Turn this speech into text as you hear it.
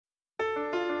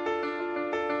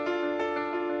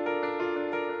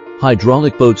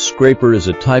Hydraulic boat scraper is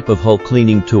a type of hull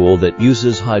cleaning tool that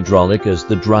uses hydraulic as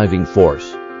the driving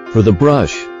force. For the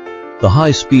brush, the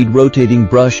high-speed rotating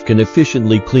brush can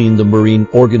efficiently clean the marine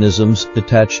organisms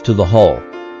attached to the hull.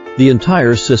 The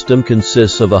entire system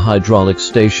consists of a hydraulic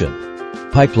station,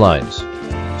 pipelines,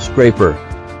 scraper,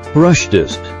 brush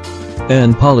disc,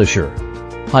 and polisher.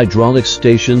 Hydraulic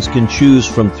stations can choose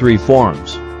from 3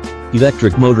 forms: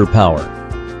 electric motor power,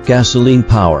 gasoline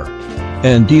power,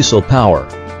 and diesel power.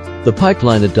 The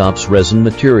pipeline adopts resin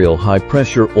material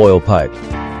high-pressure oil pipe,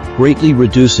 greatly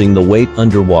reducing the weight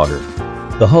underwater.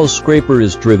 The hull scraper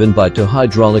is driven by 2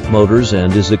 hydraulic motors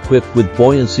and is equipped with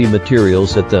buoyancy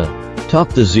materials at the top.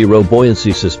 The zero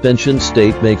buoyancy suspension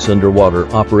state makes underwater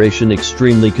operation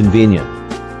extremely convenient.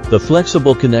 The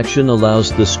flexible connection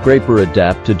allows the scraper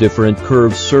adapt to different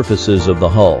curved surfaces of the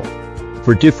hull.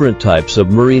 For different types of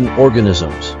marine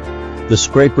organisms, the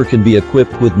scraper can be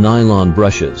equipped with nylon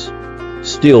brushes,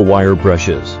 steel wire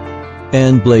brushes,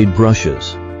 and blade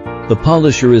brushes. The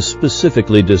polisher is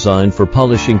specifically designed for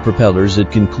polishing propellers.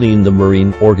 It can clean the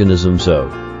marine organisms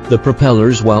of the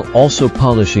propellers while also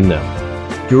polishing them.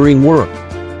 During work,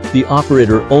 the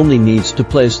operator only needs to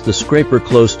place the scraper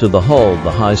close to the hull.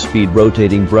 The high-speed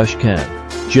rotating brush can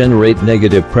generate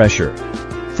negative pressure,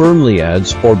 firmly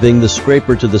adds or bring the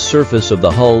scraper to the surface of the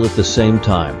hull at the same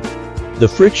time. The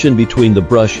friction between the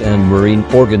brush and marine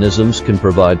organisms can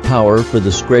provide power for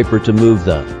the scraper to move.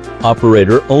 The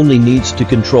operator only needs to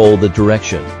control the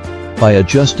direction by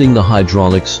adjusting the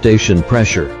hydraulic station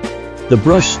pressure. The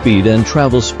brush speed and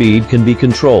travel speed can be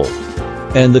controlled,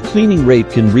 and the cleaning rate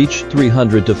can reach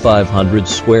 300 to 500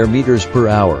 square meters per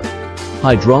hour.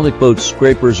 Hydraulic boat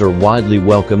scrapers are widely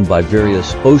welcomed by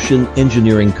various ocean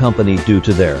engineering companies due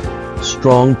to their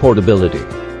strong portability,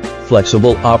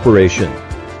 flexible operation,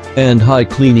 and high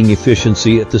cleaning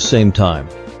efficiency at the same time.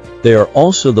 They are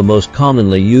also the most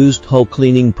commonly used hull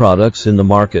cleaning products in the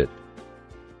market.